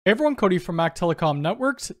Hey everyone, Cody from Mac Telecom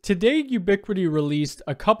Networks. Today, Ubiquiti released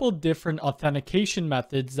a couple different authentication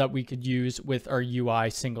methods that we could use with our UI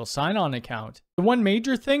single sign-on account. The one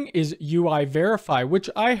major thing is UI Verify, which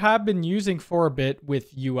I have been using for a bit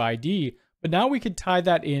with UID, but now we could tie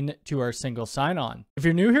that in to our single sign-on. If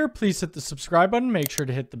you're new here, please hit the subscribe button. Make sure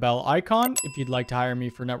to hit the bell icon. If you'd like to hire me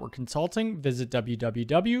for network consulting, visit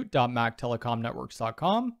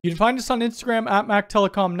www.mactelecomnetworks.com. You can find us on Instagram at Mac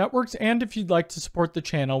Telecom Networks, and if you'd like to support the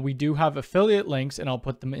channel, we do have affiliate links, and I'll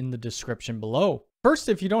put them in the description below. First,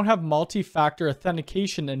 if you don't have multi-factor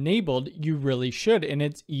authentication enabled, you really should, and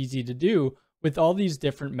it's easy to do with all these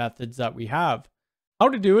different methods that we have. How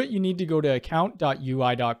to do it, you need to go to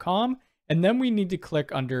account.ui.com, and then we need to click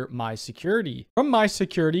under My Security. From My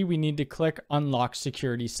Security, we need to click Unlock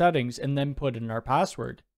Security Settings and then put in our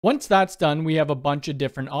password. Once that's done, we have a bunch of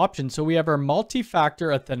different options. So we have our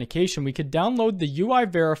multi-factor authentication. We could download the UI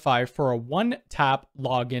Verify for a one-tap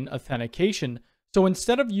login authentication. So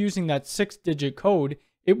instead of using that 6-digit code,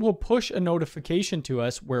 it will push a notification to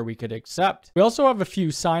us where we could accept. We also have a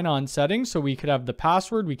few sign-on settings. So we could have the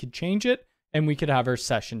password, we could change it, and we could have our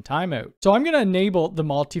session timeout. So I'm going to enable the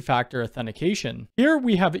multi-factor authentication. Here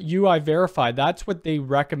we have UI Verify. That's what they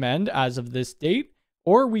recommend as of this date,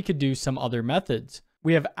 or we could do some other methods.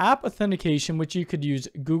 We have app authentication, which you could use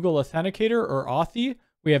Google Authenticator or Authy.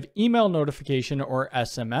 We have email notification or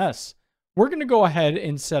SMS. We're going to go ahead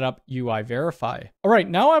and set up UI Verify. All right,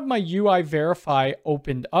 now I have my UI Verify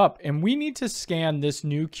opened up, and we need to scan this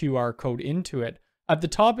new QR code into it. At the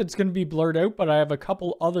top, it's going to be blurred out, but I have a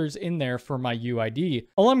couple others in there for my UID.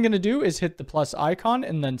 All I'm going to do is hit the plus icon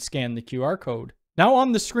and then scan the QR code. Now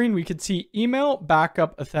on the screen, we could see email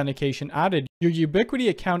backup authentication added. Your Ubiquiti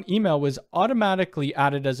account email was automatically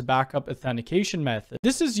added as a backup authentication method.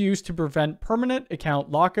 This is used to prevent permanent account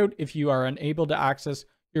lockout if you are unable to access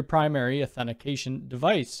your primary authentication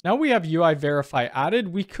device. Now we have UI Verify added.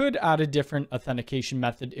 We could add a different authentication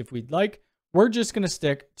method if we'd like. We're just going to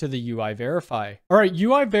stick to the UI Verify. All right,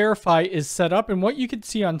 UI Verify is set up, and what you can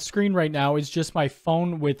see on screen right now is just my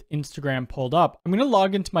phone with Instagram pulled up. I'm going to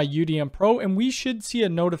log into my UDM Pro, and we should see a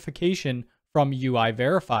notification from UI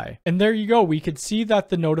Verify. And there you go. We could see that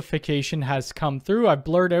the notification has come through. I've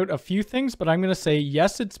blurred out a few things, but I'm going to say,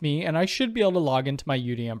 yes, it's me, and I should be able to log into my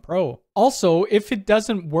UDM Pro. Also, if it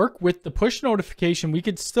doesn't work with the push notification, we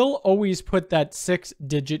could still always put that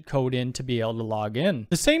 6-digit code in to be able to log in.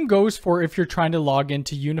 The same goes for if you're trying to log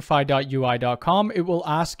into unifi.ui.com. It will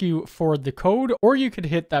ask you for the code, or you could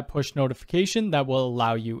hit that push notification that will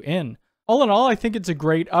allow you in. All in all, I think it's a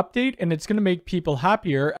great update, and it's going to make people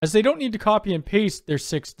happier as they don't need to copy and paste their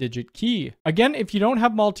 6-digit key. Again, if you don't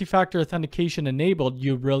have multi-factor authentication enabled,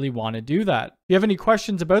 you really want to do that. If you have any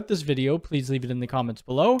questions about this video, please leave it in the comments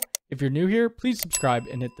below. If you're new here, please subscribe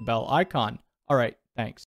and hit the bell icon. All right, thanks.